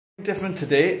Different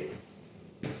today,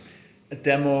 a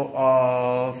demo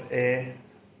of a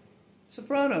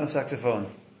soprano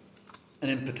saxophone,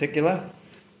 and in particular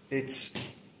it's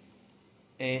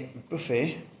a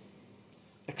buffet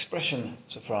expression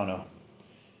soprano.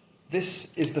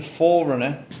 This is the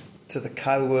forerunner to the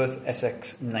Keilwerth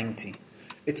SX90.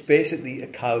 It's basically a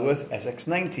Keilwerth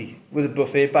SX90 with a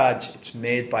buffet badge. It's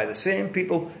made by the same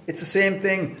people, it's the same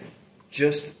thing,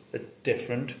 just a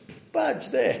different badge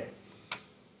there.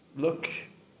 Look,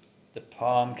 the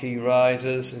palm key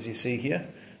risers, as you see here.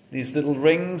 These little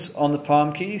rings on the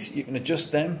palm keys, you can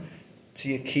adjust them to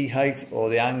your key height or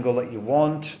the angle that you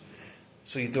want,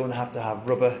 so you don't have to have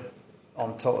rubber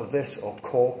on top of this or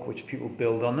cork, which people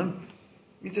build on them.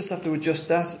 You just have to adjust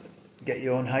that, get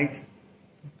your own height.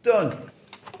 Done!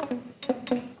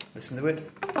 Listen to it,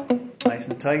 nice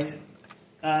and tight.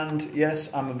 And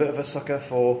yes, I'm a bit of a sucker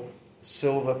for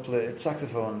silver plated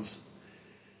saxophones.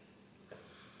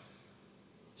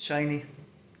 Shiny,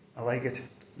 I like it,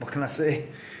 what can I say?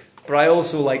 But I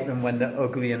also like them when they're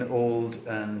ugly and old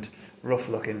and rough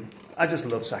looking. I just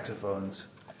love saxophones.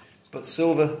 But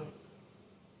silver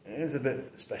is a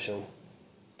bit special,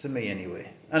 to me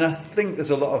anyway. And I think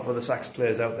there's a lot of other sax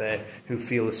players out there who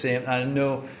feel the same. And I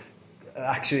know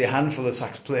actually a handful of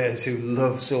sax players who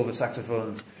love silver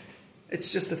saxophones.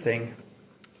 It's just a thing.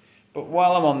 But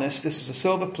while I'm on this is a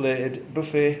silver plated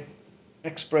buffet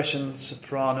expression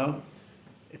soprano.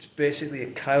 It's basically a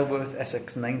Keilwerth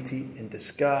SX90 in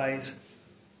disguise,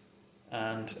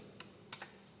 and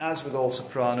as with all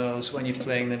sopranos, when you're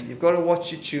playing them, you've got to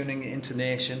watch your tuning, your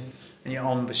intonation and your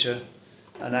embouchure,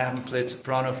 and I haven't played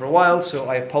soprano for a while, so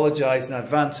I apologise in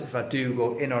advance if I do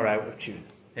go in or out of tune.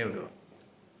 Here we go.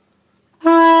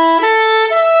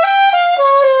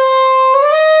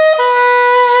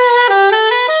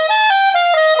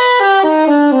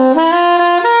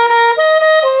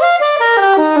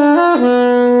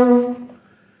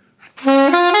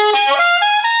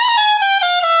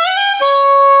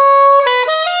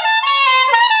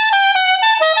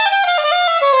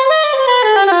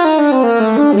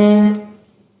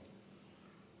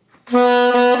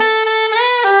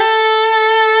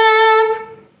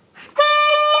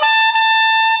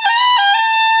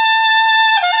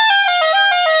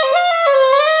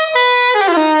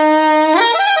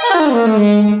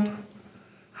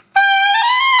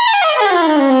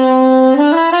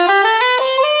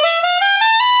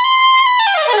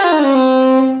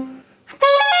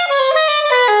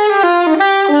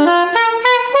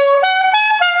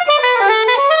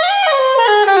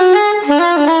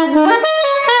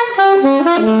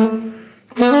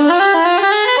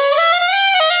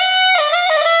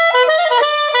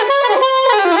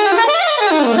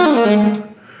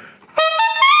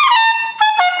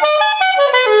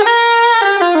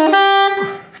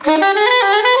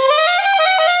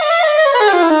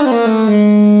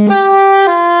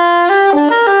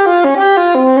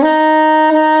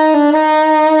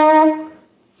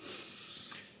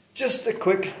 Just a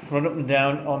quick run up and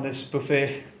down on this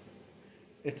buffet.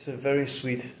 It's a very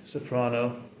sweet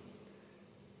soprano,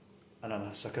 and I'm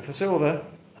a sucker for silver.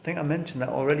 I think I mentioned that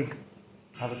already.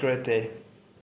 Have a great day.